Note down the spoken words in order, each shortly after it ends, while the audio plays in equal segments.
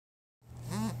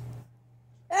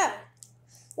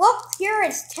here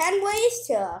it's 10 ways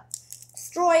to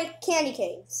destroy candy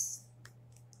canes.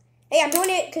 Hey, I'm doing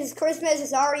it because Christmas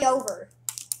is already over.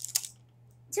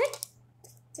 Did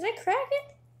I crack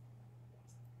it?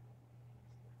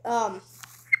 I'm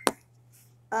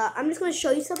just going to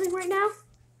show you something right now.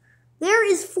 There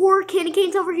is 4 candy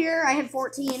canes over here. I have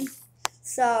 14.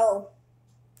 So,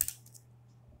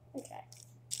 okay.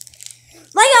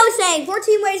 Like I was saying,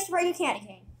 14 ways to break a candy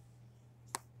cane.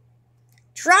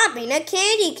 Dropping a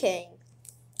candy cane.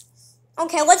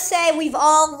 Okay, let's say we've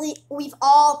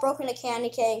all broken a candy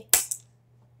cane.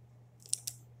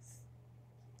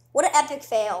 What an epic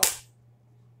fail.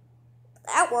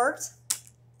 That worked.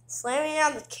 Slamming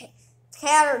on the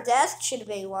counter desk should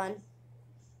be one.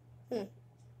 What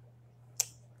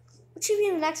should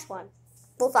be the next one?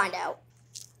 We'll find out.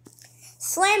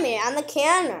 Slamming on the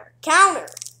counter.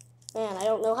 Man, I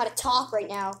don't know how to talk right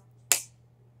now.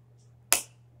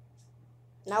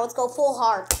 Now let's go full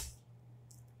hard.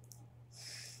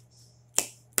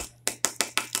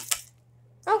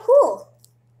 Oh, cool.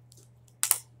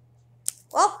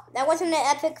 Well, that wasn't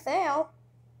an epic fail.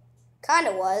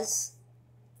 Kinda was.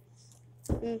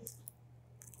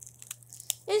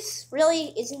 This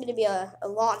really isn't going to be a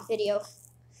long video.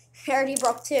 I already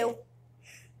broke 2.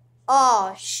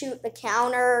 Oh, shoot, the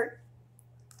counter.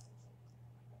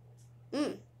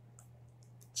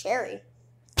 Cherry.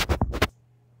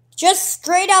 Just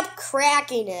straight up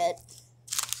cracking it.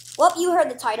 Well, you heard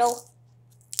the title.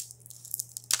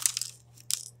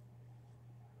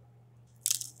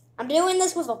 I'm doing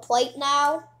this with a plate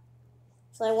now,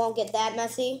 so I won't get that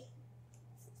messy.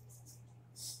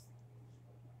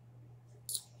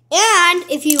 And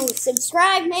if you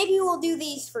subscribe, maybe we'll do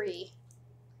these free.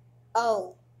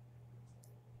 Oh.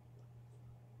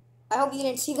 I hope you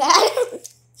didn't see that.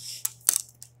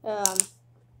 Oh,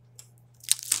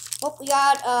 we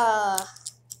got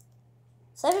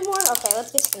 7 more. Okay,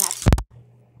 let's get to the next.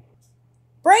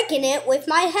 Breaking it with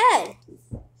my head.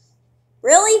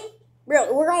 Really?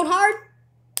 Really? We're going hard?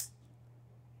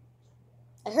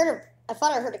 I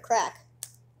thought I heard a crack.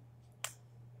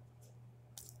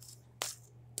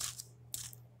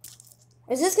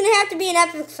 Is this gonna have to be an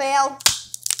epic fail?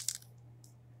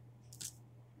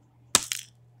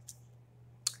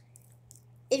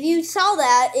 If you saw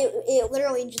that, it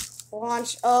literally just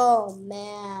launched. Oh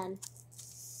man.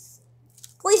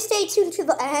 Please stay tuned to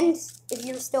the end if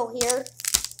you're still here.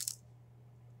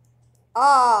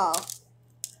 Oh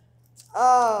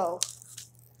no.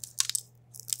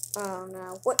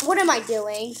 What am I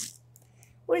doing?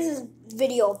 What is this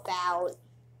video about?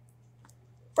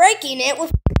 Breaking it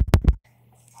with...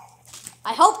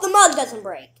 I hope the mug doesn't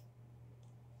break.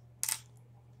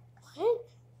 What?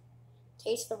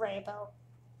 Taste the rainbow.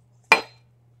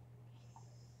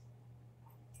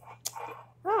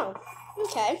 Oh,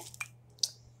 okay.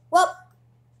 Well,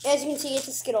 as you can see, it's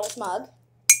a Skittles mug.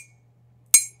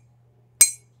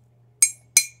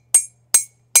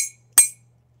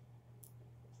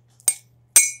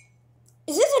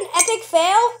 Is this an epic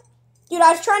fail? Dude,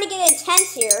 I was trying to get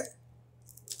intense here.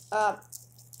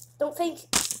 Don't think...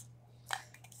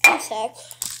 One sec.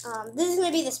 This is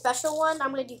going to be the special one.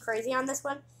 I'm going to do crazy on this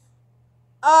one.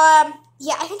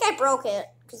 Yeah, I think I broke it.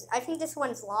 Because I think this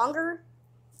one's longer.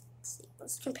 Let's see.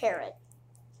 Let's compare it.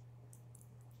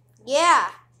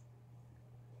 Yeah.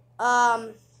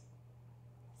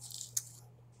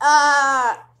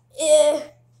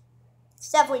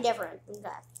 It's definitely different.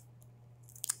 Okay.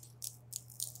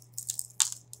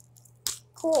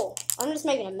 Cool. I'm just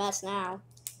making a mess now.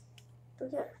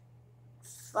 Okay.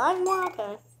 5 more?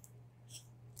 Okay.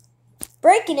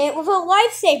 Breaking it with a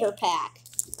lifesaver pack.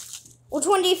 Which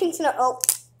one do you think's gonna... Oh.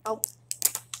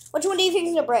 Which one do you think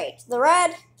is gonna break? The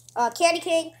red, candy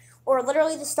cane, or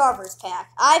literally the Starburst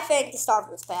pack? I think the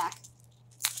Starburst pack.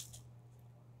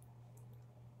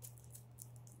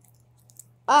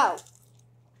 Oh.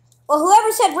 Well,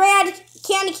 whoever said red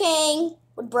candy cane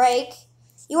would break,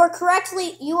 you are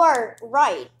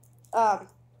right.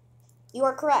 You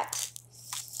are correct.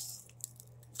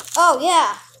 Oh,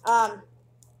 yeah.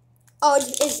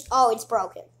 It's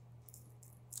broken.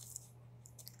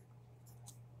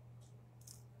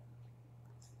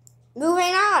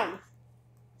 Moving on.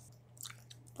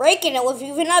 Breaking it with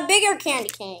even a bigger candy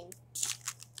cane.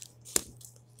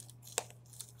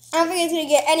 I don't think it's going to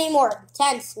get any more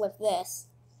intense with this.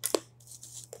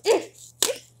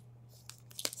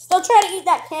 Still trying to eat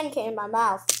that candy cane in my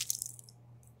mouth.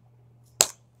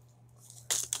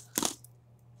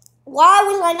 Why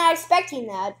was I not expecting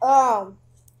that? Oh,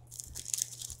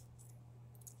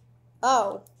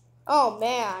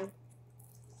 man.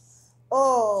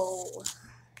 Oh.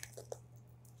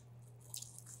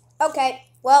 Okay,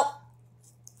 well,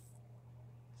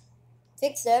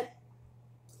 Fixed it.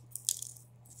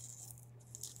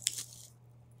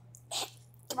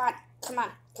 Come on, come on,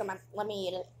 come on. Let me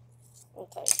eat it.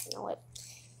 Okay, you know what?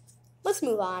 Let's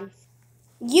move on.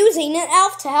 Using an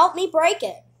elf to help me break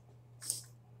it.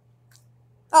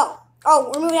 Oh,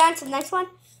 we're moving on to the next one?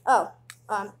 Oh,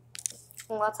 well,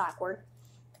 that's awkward.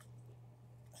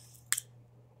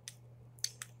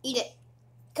 Eat it.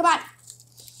 Come on.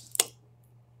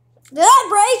 Did that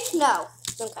break? No.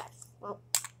 Okay. Well,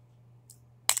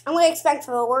 I'm going to expect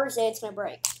for the worst day it's going to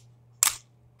break.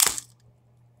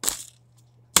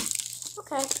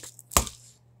 Okay.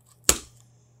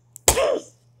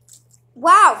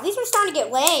 Wow, these are starting to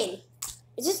get lame.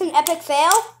 Is this an epic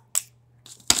fail?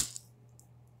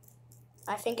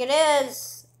 I think it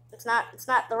is. It's not.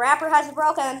 The wrapper hasn't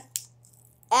broken.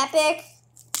 Epic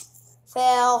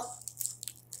fail.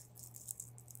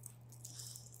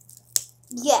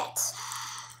 Yet.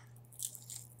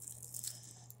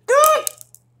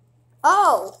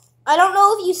 Oh, I don't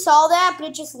know if you saw that, but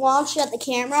it just launched at the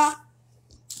camera.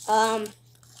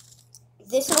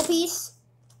 This little piece.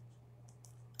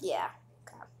 Yeah.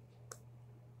 Okay.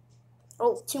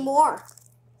 Oh, 2 more.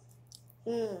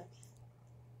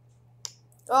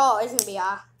 Oh, it's gonna be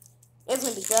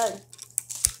good.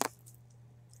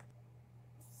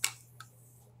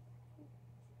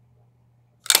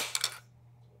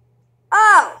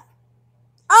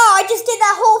 Oh, I just did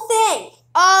that whole thing.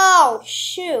 Oh,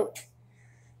 shoot.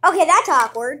 Okay, that's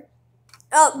awkward.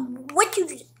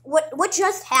 What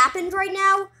just happened right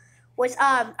now was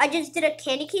I just did a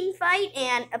Candy King fight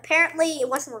and apparently it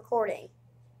wasn't recording.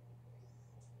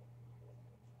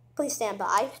 Please stand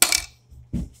by.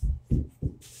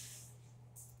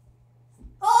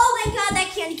 Oh, thank God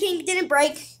that Candy King didn't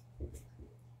break.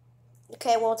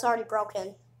 Okay, well it's already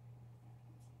broken.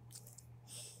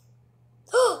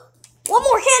 One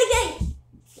more Candy King.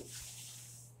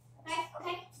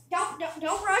 Okay.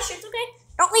 Don't rush. It's okay.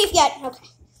 Don't leave yet. Okay.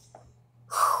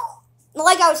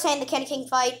 Like I was saying, the Candy King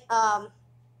fight,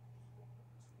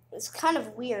 it's kind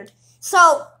of weird.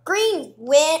 So green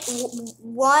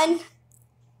won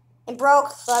and broke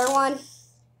the other one.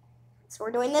 So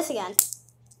we're doing this again.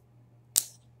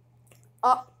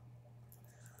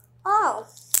 Oh,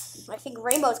 I think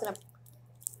rainbow's gonna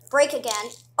break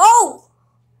again. Oh,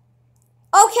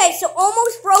 okay. So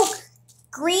almost broke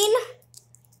green.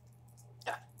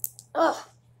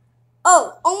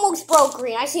 Oh, almost broke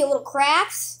green. I see a little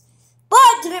cracks, but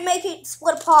didn't make it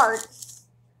split apart.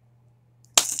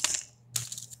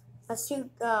 That's 2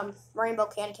 rainbow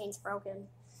Candy Canes broken.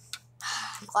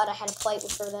 I'm glad I had a plate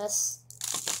for this.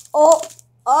 Oh,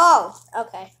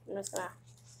 okay. I'm just gonna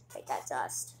take that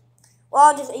dust. Well,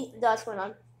 I'll just eat the dust when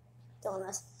I'm doing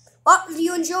this. Well, if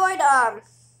you enjoyed,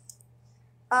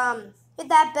 hit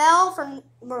that bell for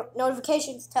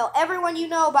notifications. Tell everyone you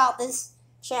know about this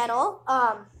channel.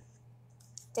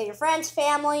 Tell your friends,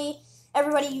 family,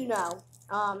 everybody you know,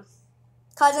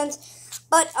 cousins.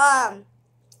 But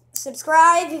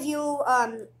subscribe if you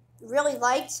really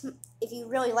liked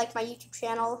my YouTube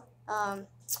channel. I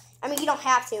mean, you don't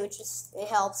have to. It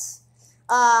helps.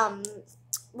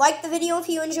 Like the video if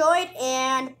you enjoyed,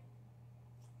 and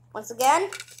once again,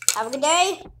 have a good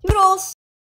day. Toodles.